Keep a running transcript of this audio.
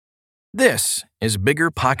This is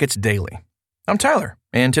Bigger Pockets Daily. I'm Tyler,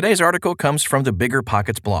 and today's article comes from the Bigger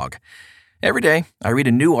Pockets blog. Every day, I read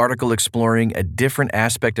a new article exploring a different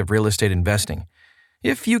aspect of real estate investing.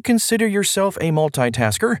 If you consider yourself a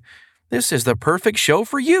multitasker, this is the perfect show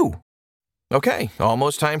for you. Okay,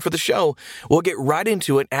 almost time for the show. We'll get right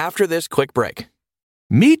into it after this quick break.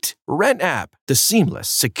 Meet Rent App, the seamless,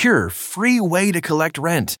 secure, free way to collect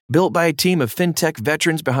rent. Built by a team of fintech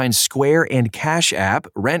veterans behind Square and Cash App,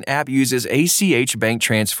 Rent App uses ACH bank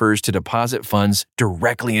transfers to deposit funds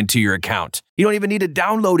directly into your account. You don't even need to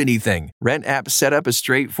download anything. Rent App setup is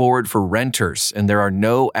straightforward for renters, and there are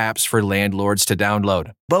no apps for landlords to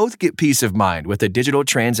download. Both get peace of mind with a digital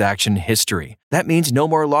transaction history. That means no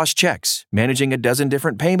more lost checks, managing a dozen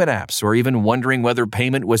different payment apps, or even wondering whether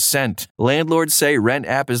payment was sent. Landlords say Rent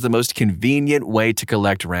App is the most convenient way to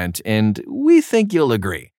collect rent, and we think you'll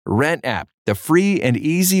agree. Rent App, the free and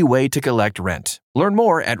easy way to collect rent. Learn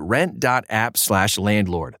more at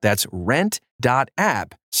rent.app/landlord. That's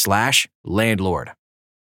rent.app/landlord.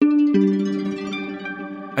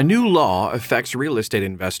 A new law affects real estate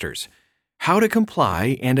investors. How to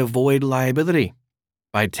comply and avoid liability.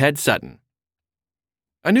 By Ted Sutton.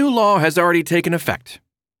 A new law has already taken effect,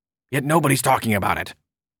 yet nobody's talking about it.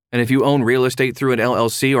 And if you own real estate through an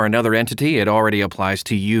LLC or another entity, it already applies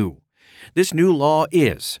to you. This new law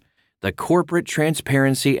is the Corporate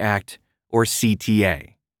Transparency Act, or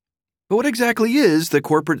CTA. But what exactly is the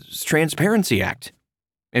Corporate Transparency Act?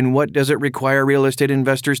 And what does it require real estate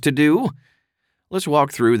investors to do? Let's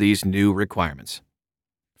walk through these new requirements.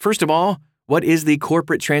 First of all, what is the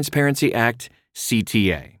Corporate Transparency Act,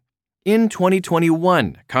 CTA? In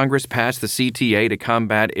 2021, Congress passed the CTA to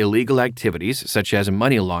combat illegal activities such as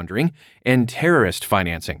money laundering and terrorist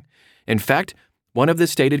financing. In fact, one of the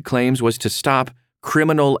stated claims was to stop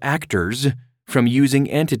criminal actors from using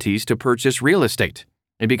entities to purchase real estate.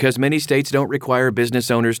 And because many states don't require business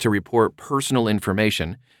owners to report personal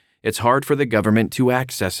information, it's hard for the government to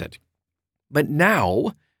access it. But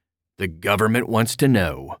now, the government wants to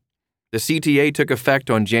know. The CTA took effect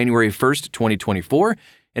on January 1st, 2024,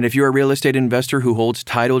 and if you're a real estate investor who holds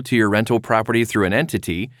title to your rental property through an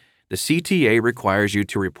entity, the CTA requires you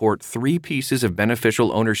to report 3 pieces of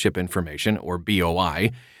beneficial ownership information, or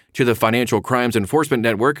BOI, to the Financial Crimes Enforcement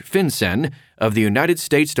Network, FinCEN, of the United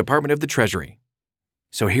States Department of the Treasury.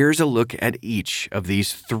 So here's a look at each of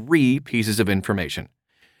these 3 pieces of information.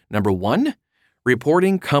 Number 1,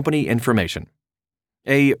 reporting company information.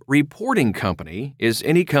 A reporting company is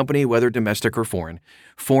any company, whether domestic or foreign,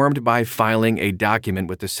 formed by filing a document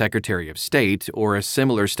with the Secretary of State or a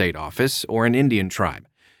similar state office or an Indian tribe.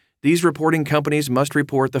 These reporting companies must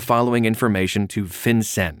report the following information to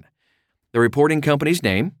FinCEN: the reporting company's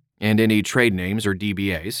name and any trade names or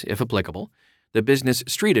DBAs, if applicable, the business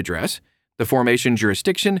street address, the formation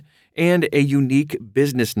jurisdiction, and a unique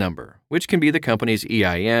business number, which can be the company's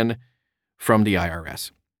EIN from the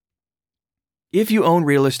IRS. If you own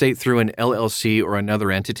real estate through an LLC or another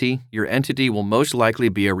entity, your entity will most likely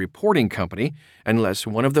be a reporting company unless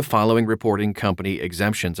one of the following reporting company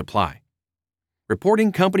exemptions apply.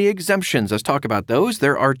 Reporting company exemptions, let's talk about those.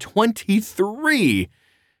 There are 23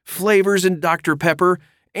 flavors in Dr. Pepper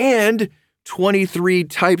and 23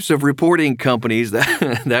 types of reporting companies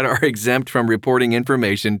that are exempt from reporting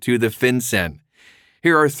information to the FinCEN.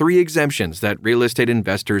 Here are 3 exemptions that real estate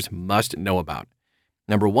investors must know about.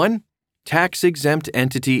 Number 1, tax-exempt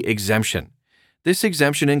entity exemption. This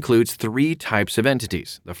exemption includes 3 types of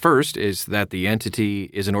entities. The first is that the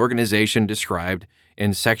entity is an organization described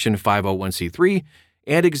in Section 501c3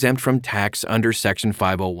 and exempt from tax under Section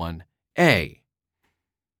 501a.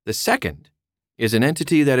 The second is an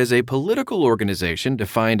entity that is a political organization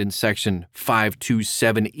defined in Section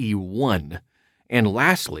 527e1. And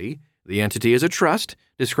lastly, the entity is a trust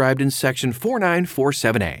described in Section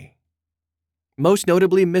 4947a. Most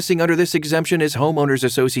notably missing under this exemption is homeowners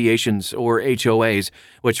associations, or HOAs,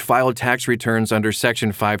 which filed tax returns under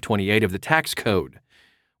Section 528 of the Tax Code.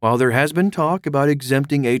 While there has been talk about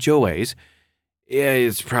exempting HOAs,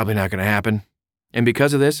 it's probably not going to happen. And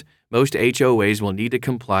because of this, most HOAs will need to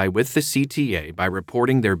comply with the CTA by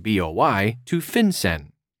reporting their BOI to FinCEN.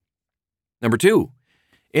 Number 2,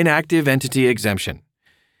 inactive entity exemption.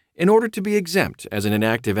 In order to be exempt as an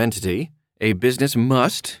inactive entity, a business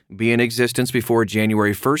must be in existence before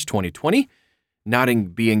January 1st, 2020, not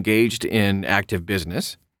be engaged in active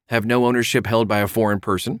business, have no ownership held by a foreign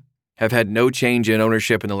person, have had no change in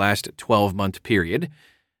ownership in the last 12-month period,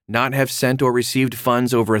 not have sent or received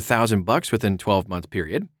funds over $1,000 within 12-month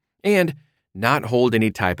period, and not hold any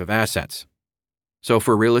type of assets. So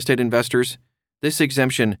for real estate investors, this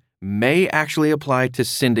exemption may actually apply to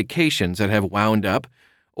syndications that have wound up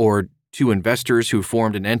or to investors who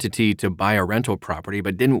formed an entity to buy a rental property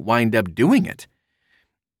but didn't wind up doing it.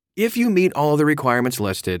 If you meet all the requirements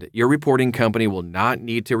listed, your reporting company will not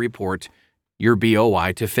need to report your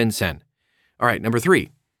BOI to FinCEN. All right, number 3,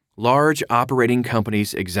 large operating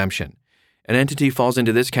companies exemption. An entity falls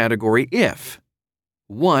into this category if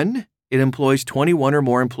 1, it employs 21 or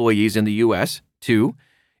more employees in the U.S., 2,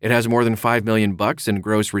 it has more than $5 million in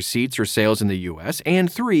gross receipts or sales in the U.S.,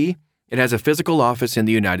 and 3, it has a physical office in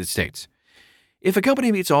the United States. If a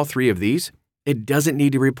company meets all 3 of these, it doesn't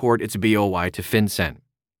need to report its BOI to FinCEN.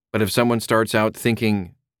 But if someone starts out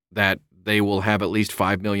thinking that they will have at least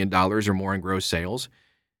 $5 million or more in gross sales,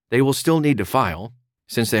 they will still need to file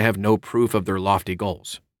since they have no proof of their lofty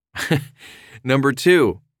goals. Number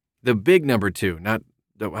 2, the big number 2,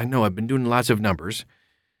 I know I've been doing lots of numbers,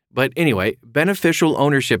 but anyway, beneficial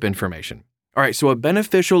ownership information. All right, so a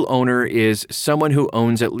beneficial owner is someone who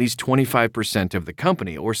owns at least 25% of the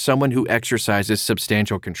company or someone who exercises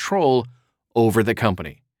substantial control over the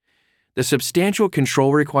company. The substantial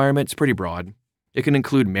control requirement is pretty broad. It can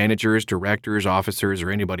include managers, directors, officers,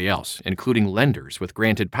 or anybody else, including lenders with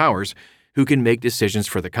granted powers who can make decisions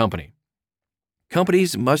for the company.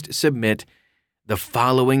 Companies must submit the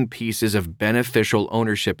following pieces of beneficial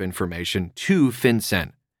ownership information to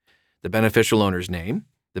FinCEN: the beneficial owner's name,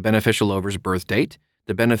 the beneficial owner's birth date,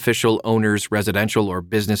 the beneficial owner's residential or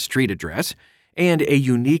business street address, and a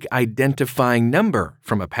unique identifying number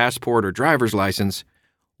from a passport or driver's license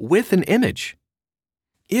with an image.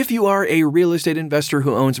 If you are a real estate investor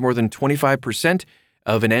who owns more than 25%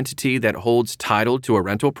 of an entity that holds title to a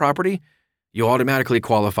rental property, you automatically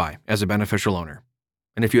qualify as a beneficial owner.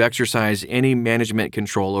 And if you exercise any management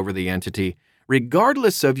control over the entity,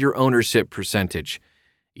 regardless of your ownership percentage,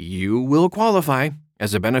 you will qualify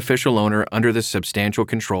as a beneficial owner under the substantial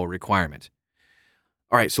control requirement.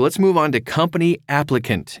 All right, so let's move on to company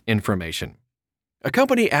applicant information. A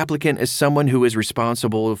company applicant is someone who is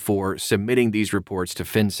responsible for submitting these reports to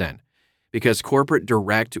FinCEN. Because Corporate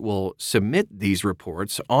Direct will submit these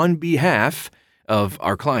reports on behalf of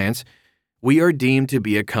our clients, we are deemed to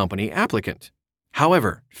be a company applicant.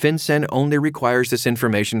 However, FinCEN only requires this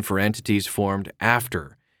information for entities formed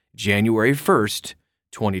after January 1st,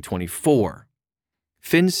 2024.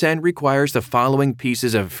 FinCEN requires the following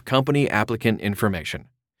pieces of company applicant information: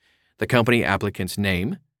 the company applicant's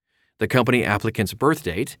name, the company applicant's birth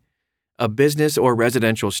date, a business or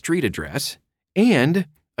residential street address, and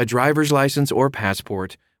a driver's license or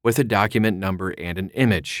passport with a document number and an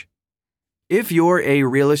image. If you're a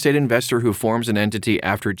real estate investor who forms an entity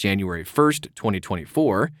after January 1st,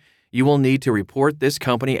 2024, you will need to report this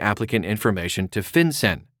company applicant information to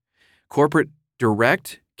FinCEN. Corporate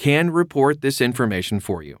Direct can report this information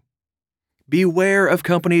for you. Beware of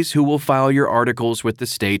companies who will file your articles with the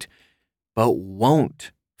state but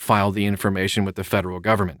won't file the information with the federal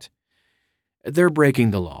government. They're breaking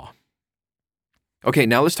the law. Okay,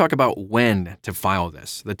 now let's talk about when to file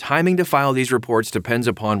this. The timing to file these reports depends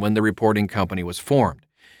upon when the reporting company was formed.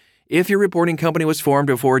 If your reporting company was formed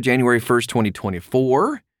before January 1st,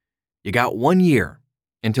 2024, you got 1 year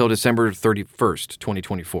until December 31st,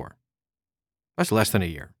 2024. That's less than a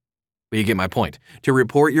year. But you get my point. To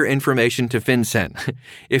report your information to FinCEN.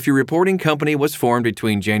 If your reporting company was formed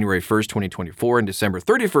between January 1st, 2024 and December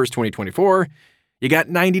 31st, 2024, you got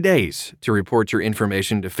 90 days to report your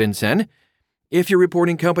information to FinCEN. If your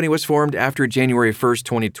reporting company was formed after January 1st,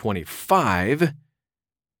 2025,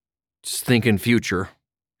 just thinking future,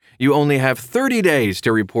 you only have 30 days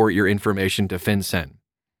to report your information to FinCEN.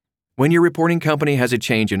 When your reporting company has a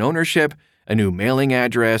change in ownership, a new mailing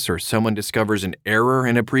address, or someone discovers an error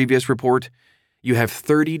in a previous report, you have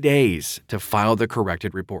 30 days to file the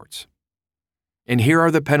corrected reports. And here are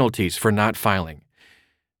the penalties for not filing.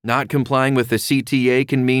 Not complying with the CTA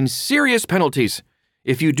can mean serious penalties.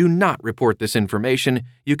 If you do not report this information,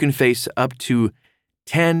 you can face up to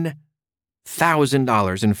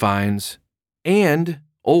 $10,000 in fines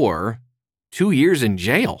or 2 years in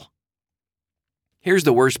jail. Here's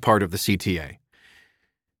the worst part of the CTA.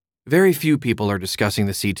 Very few people are discussing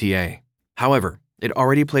the CTA. However, it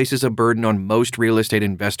already places a burden on most real estate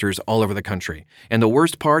investors all over the country. And the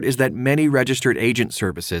worst part is that many registered agent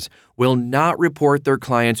services will not report their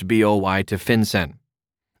clients' BOI to FinCEN.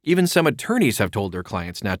 Even some attorneys have told their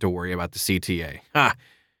clients not to worry about the CTA.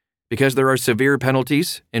 Because there are severe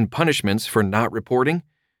penalties and punishments for not reporting,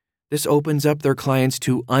 this opens up their clients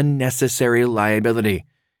to unnecessary liability.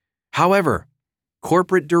 However,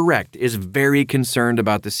 Corporate Direct is very concerned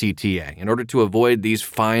about the CTA. In order to avoid these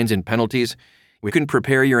fines and penalties, we can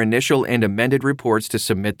prepare your initial and amended reports to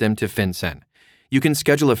submit them to FinCEN. You can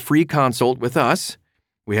schedule a free consult with us.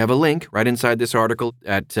 We have a link right inside this article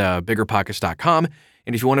at biggerpockets.com.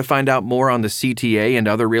 And if you want to find out more on the CTA and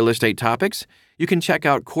other real estate topics, you can check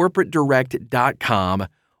out corporatedirect.com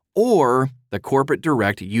or the Corporate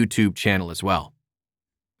Direct YouTube channel as well.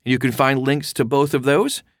 You can find links to both of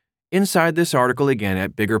those inside this article again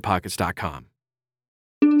at biggerpockets.com.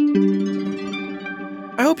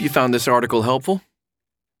 I hope you found this article helpful.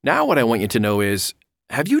 Now what I want you to know is,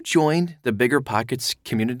 have you joined the Bigger Pockets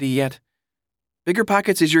community yet? Bigger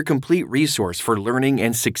Pockets is your complete resource for learning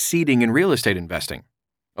and succeeding in real estate investing.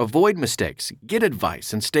 Avoid mistakes, get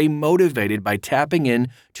advice, and stay motivated by tapping in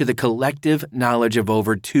to the collective knowledge of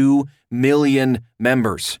over 2 million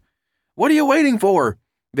members. What are you waiting for?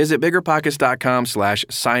 Visit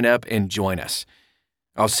biggerpockets.com/sign up and join us.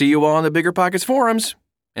 I'll see you all on the Bigger Pockets forums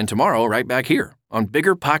and tomorrow right back here on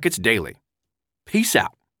Bigger Pockets Daily. Peace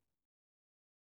out.